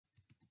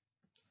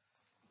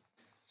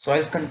So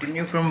I'll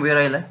continue from where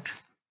I left.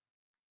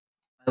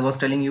 I was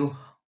telling you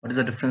what is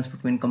the difference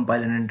between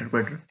compiler and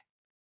interpreter.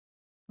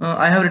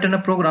 I have written a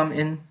program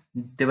in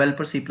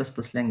developer C++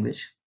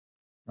 language.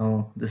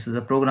 Now this is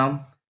a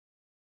program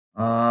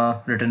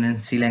written in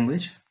C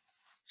language.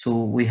 So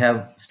we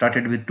have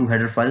started with two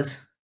header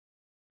files,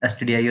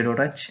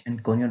 stdio.h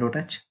and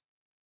conio.h.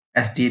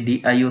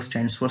 stdio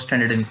stands for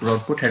standard input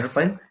output header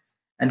file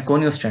and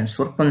conio stands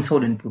for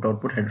console input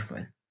output header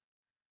file.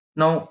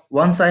 Now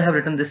once I have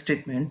written this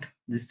statement,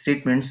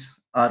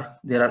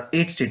 there are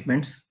 8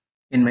 statements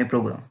in my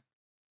program.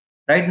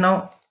 Right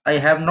now, I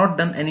have not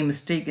done any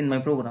mistake in my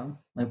program.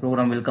 My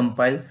program will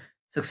compile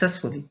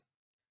successfully.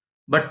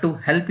 But to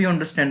help you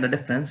understand the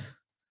difference,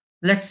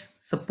 let's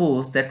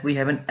suppose that we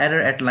have an error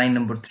at line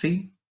number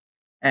 3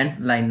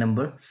 and line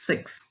number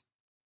 6.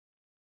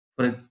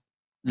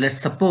 Let's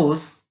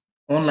suppose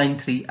on line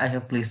 3 I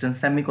have placed a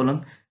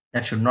semicolon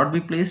that should not be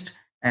placed,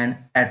 and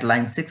at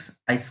line 6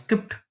 I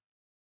skipped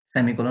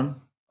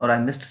semicolon or I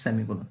missed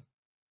semicolon.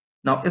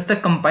 Now if the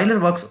compiler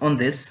works on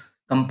this,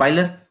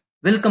 compiler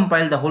will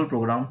compile the whole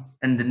program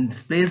and then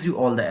displays you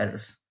all the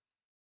errors.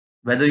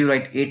 Whether you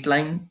write 8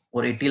 lines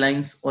or 80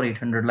 lines or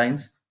 800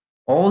 lines,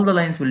 all the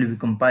lines will be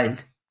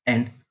compiled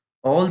and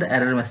all the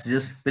error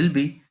messages will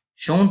be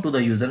shown to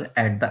the user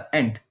at the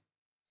end.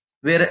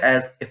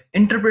 Whereas if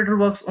interpreter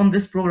works on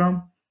this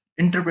program,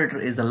 interpreter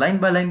is a line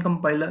by line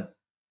compiler.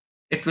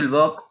 It will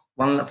work,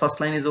 first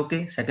line is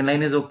okay, second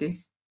line is okay.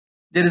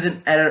 There is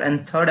an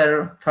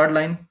error, third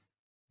line.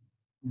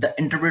 The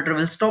interpreter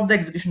will stop the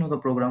execution of the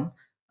program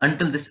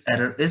until this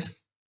error is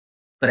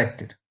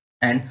corrected,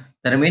 and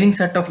the remaining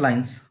set of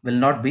lines will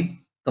not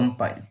be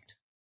compiled.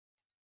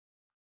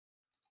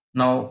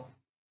 Now,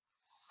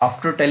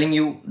 after telling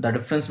you the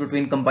difference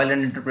between compiler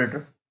and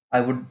interpreter, I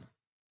will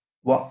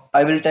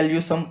tell you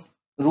some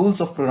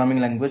rules of programming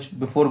language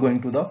before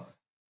going to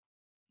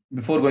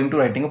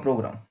writing a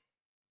program.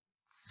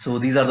 So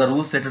these are the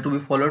rules that are to be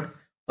followed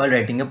while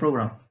writing a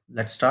program.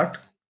 Let's start.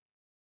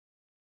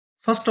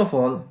 First of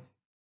all,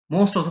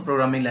 most of the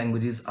programming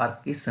languages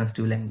are case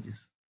sensitive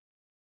languages.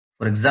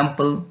 For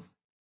example,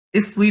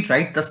 if we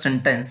write the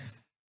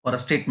sentence or a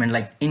statement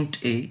like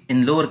int a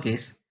in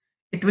lowercase,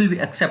 it will be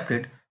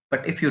accepted,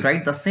 but if you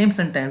write the same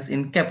sentence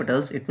in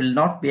capitals, it will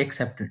not be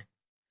accepted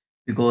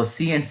because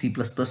C and C++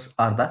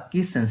 are the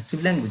case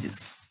sensitive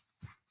languages.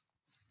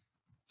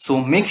 So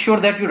make sure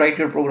that you write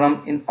your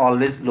program in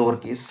always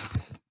lowercase.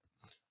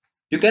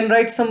 You can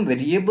write some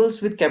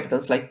variables with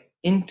capitals like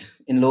int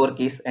in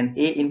lowercase and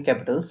a in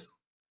capitals,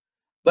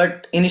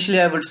 but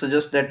initially I would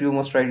suggest that you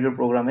must write your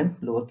program in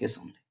lowercase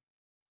only.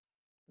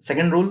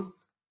 Second rule,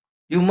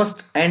 you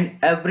must end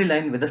every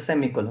line with a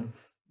semicolon.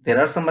 There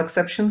are some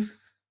exceptions.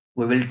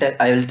 I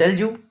will tell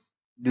you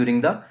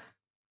during the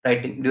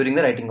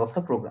writing of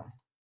the program.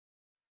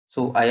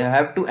 So I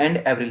have to end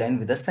every line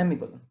with a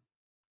semicolon.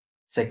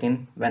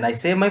 Second, when I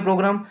save my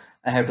program,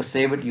 I have to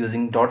save it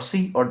using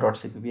 .c or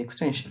 .cpp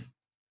extension.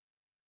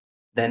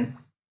 Then,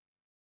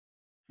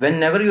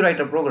 whenever you write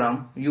a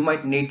program, you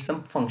might need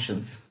some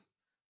functions.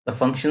 The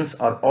functions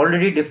are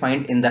already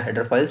defined in the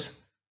header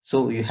files,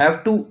 so you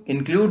have to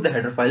include the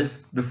header files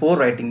before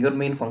writing your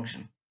main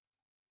function.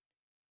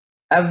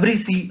 Every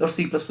C or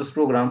C++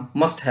 program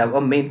must have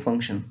a main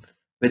function.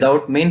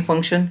 Without main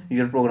function,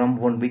 your program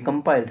won't be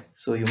compiled.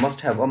 So you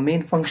must have a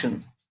main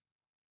function.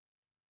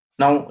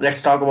 Now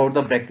let's talk about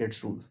the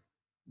brackets rule.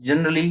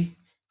 Generally,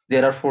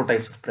 there are 4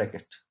 types of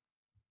brackets: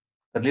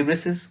 curly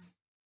braces,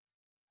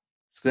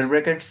 square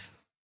brackets,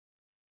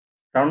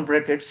 round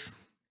brackets,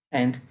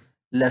 and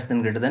less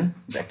than greater than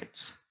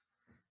brackets.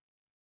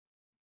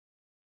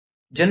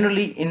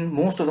 Generally, in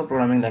most of the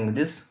programming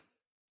languages,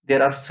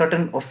 there are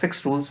certain or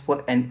fixed rules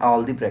for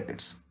all the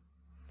brackets.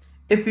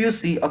 If you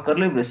see a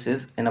curly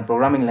braces in a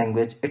programming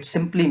language, it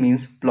simply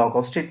means block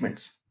of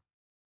statements.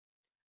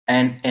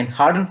 And an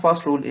hard and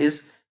fast rule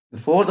is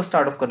before the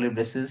start of curly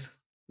braces,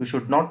 you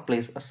should not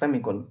place a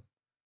semicolon.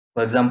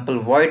 For example,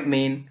 void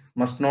main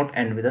must not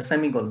end with a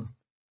semicolon.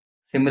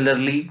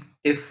 Similarly,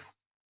 if,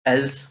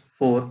 else,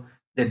 for,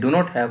 they do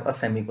not have a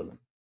semicolon.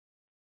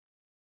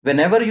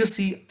 Whenever you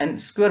see an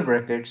square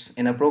brackets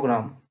in a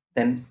program,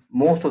 then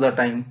most of the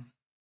time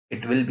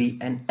it will be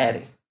an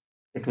array.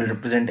 It will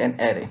represent an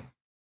array.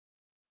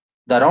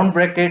 The round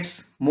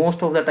brackets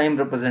most of the time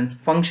represent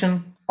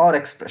function or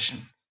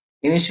expression.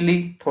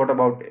 Initially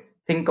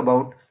think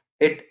about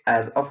it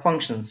as a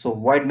function. So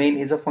void main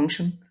is a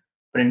function,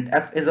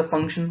 printf is a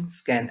function,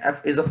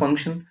 scanf is a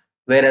function,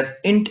 whereas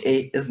int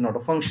a is not a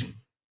function.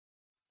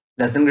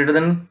 Less than greater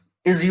than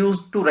is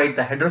used to write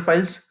the header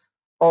files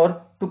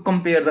or to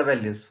compare the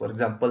values. For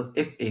example,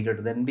 if a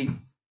greater than b.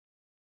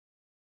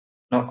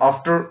 Now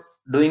after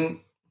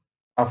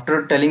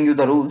telling you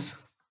the rules,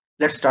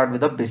 let's start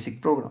with a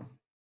basic program.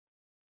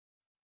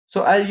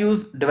 So I'll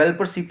use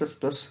developer C++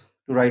 to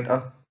write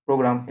a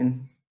program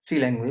in C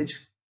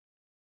language.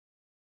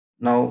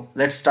 Now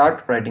let's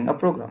start writing a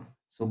program.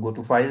 So go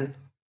to file,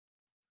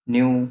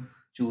 new,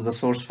 choose a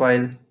source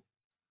file,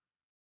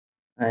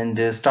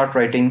 and start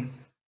writing.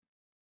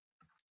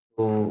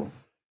 So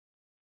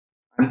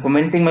I'm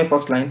commenting my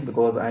first line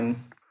because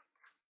I'm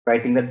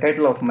writing the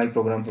title of my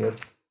program here.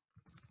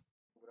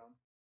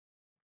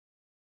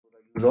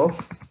 Use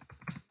of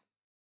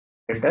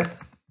printf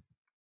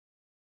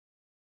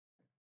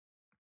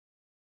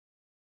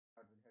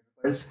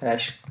files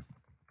hash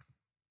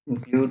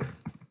include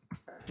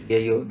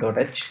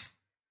stdio.h.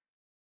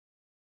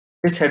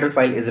 This header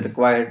file is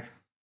required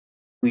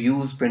to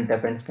use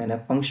printf and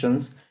scanf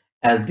functions,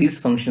 as these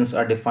functions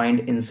are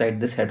defined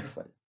inside this header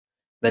file.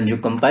 When you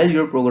compile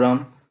your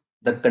program,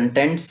 the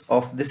contents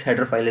of this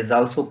header file is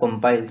also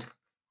compiled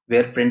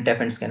where printf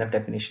and scanf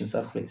definitions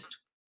are placed.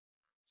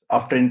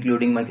 After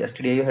including my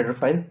stdio header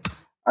file,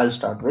 I'll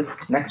start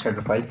with next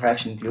header file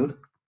hash include.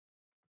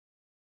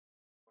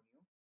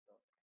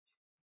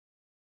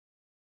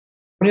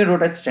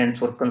 Conio.h stands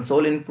for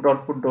console input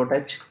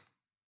output.h.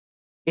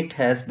 It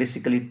has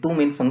basically two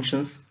main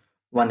functions.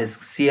 One is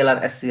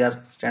CLR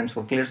SCR, stands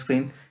for clear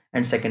screen,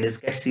 and second is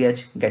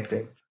getch get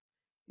correct.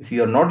 If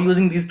you are not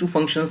using these two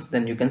functions,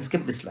 then you can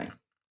skip this line.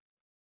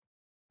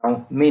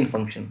 Now main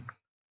function.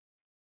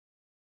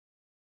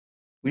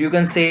 You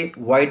can say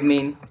void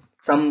main.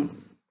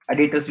 Some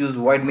editors use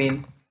void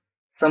main.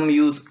 Some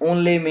use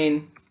only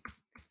main.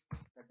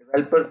 The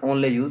developer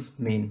only use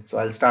main. So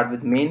I'll start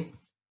with main.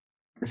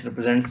 This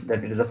represents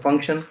that it is a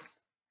function,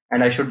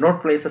 and I should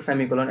not place a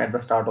semicolon at the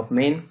start of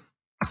main,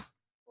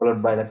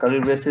 followed by the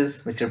curly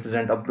braces, which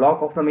represent a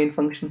block of the main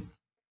function.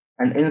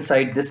 And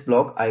inside this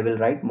block, I will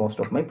write most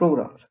of my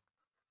programs.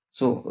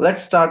 So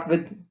let's start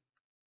with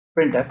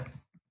printf.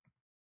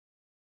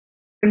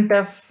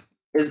 Printf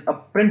is a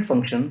print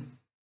function.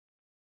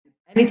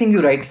 Anything you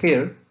write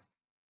here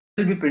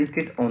will be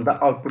printed on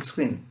the output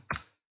screen.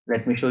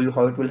 Let me show you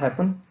how it will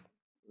happen.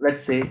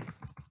 Let's say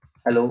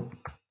hello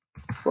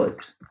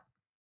world,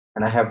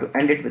 and I have to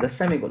end it with a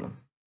semicolon.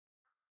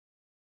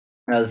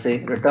 And I'll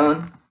say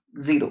return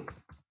 0.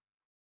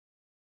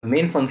 The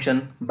main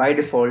function by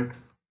default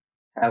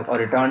have a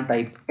return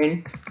type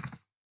int,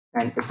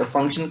 and if the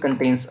function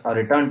contains a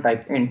return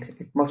type int,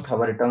 it must have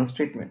a return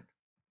statement.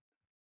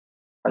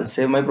 I'll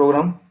save my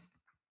program.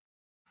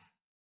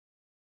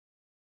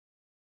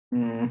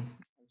 I'll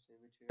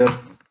save it here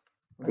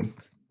like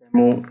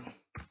demo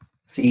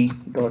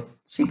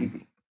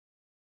c.cpp.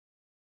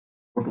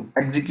 Go to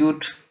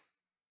execute,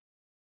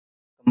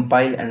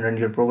 compile, and run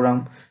your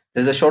program.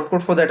 There's a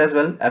shortcut for that as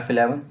well,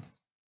 F11.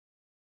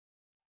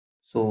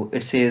 So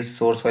it says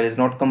source file is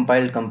not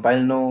compiled.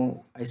 Compile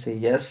no. I say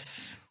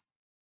yes.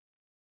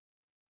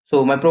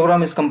 So my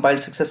program is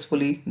compiled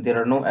successfully.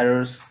 There are no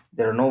errors.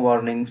 There are no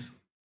warnings.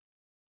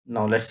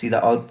 Now let's see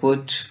the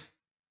output.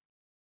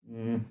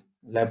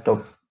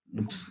 Laptop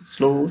looks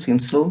slow,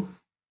 seems slow.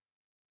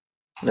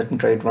 Let me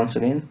try it once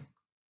again.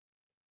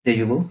 There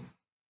you go.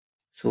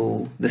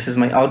 So this is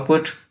my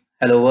output,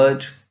 hello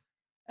world,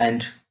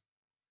 and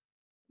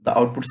the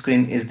output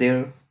screen is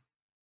there.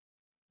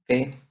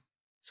 Okay,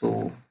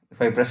 so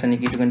if I press any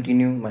key to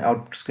continue, my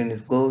output screen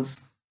is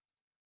goes.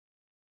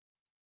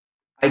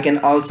 I can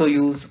also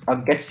use a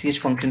getch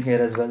function here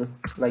as well,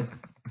 like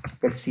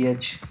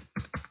getch.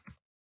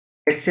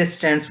 Getch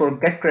stands for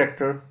get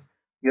character.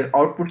 Your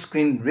output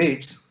screen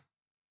reads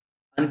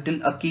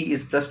until a key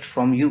is pressed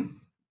from you.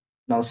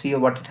 Now see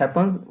what it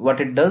happens,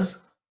 what it does.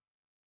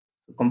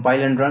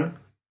 Compile and run.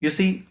 You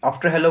see,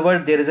 after hello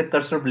world there is a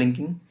cursor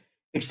blinking.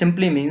 It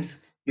simply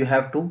means you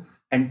have to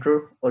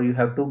enter or you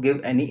have to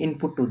give any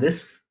input to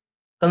this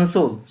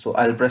console. So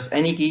I'll press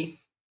any key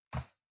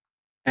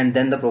and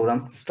then the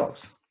program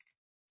stops.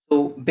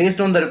 So based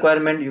on the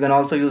requirement, you can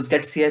also use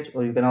getch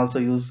or you can also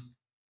use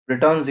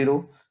return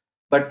 0.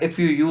 But if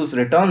you use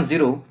return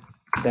 0,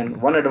 then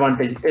one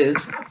advantage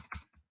is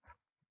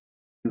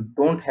you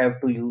don't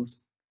have to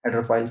use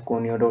header file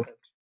conio.h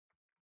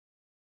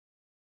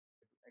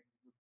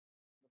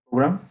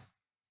program.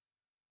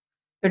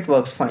 It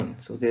works fine.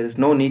 So there is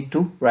no need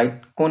to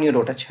write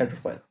conio.h header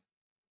file.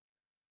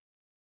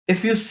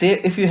 If you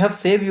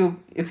save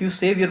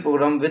your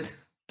program with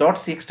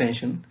 .c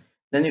extension,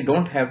 then you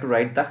don't have to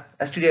write the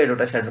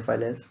stdio.h header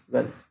file as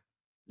well.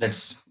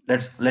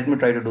 Let me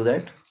try to do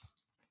that.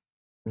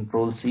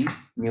 Control C,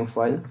 new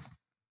file,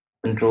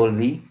 Control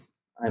V.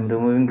 I'm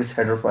removing this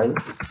header file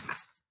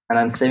and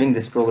I'm saving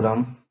this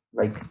program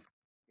like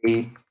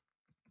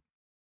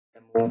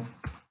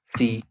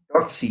 .c.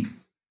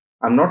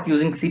 I'm not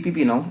using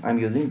cpp now, I'm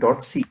using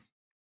 .c.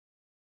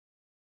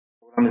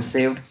 Program is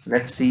saved.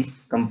 Let's see,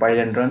 compile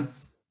and run,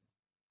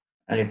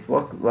 and it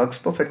works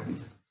perfectly.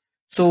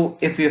 So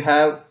if you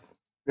have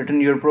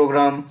written your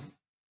program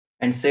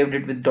and saved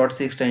it with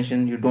 .c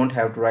extension, you don't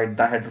have to write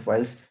the header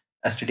files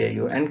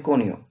stdio and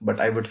conio,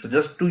 but I would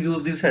suggest to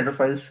use these header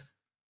files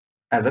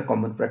as a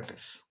common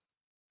practice.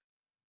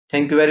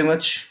 Thank you very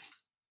much.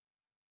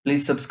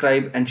 Please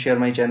subscribe and share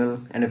my channel,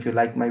 and if you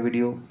like my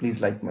video,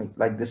 please like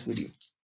this video.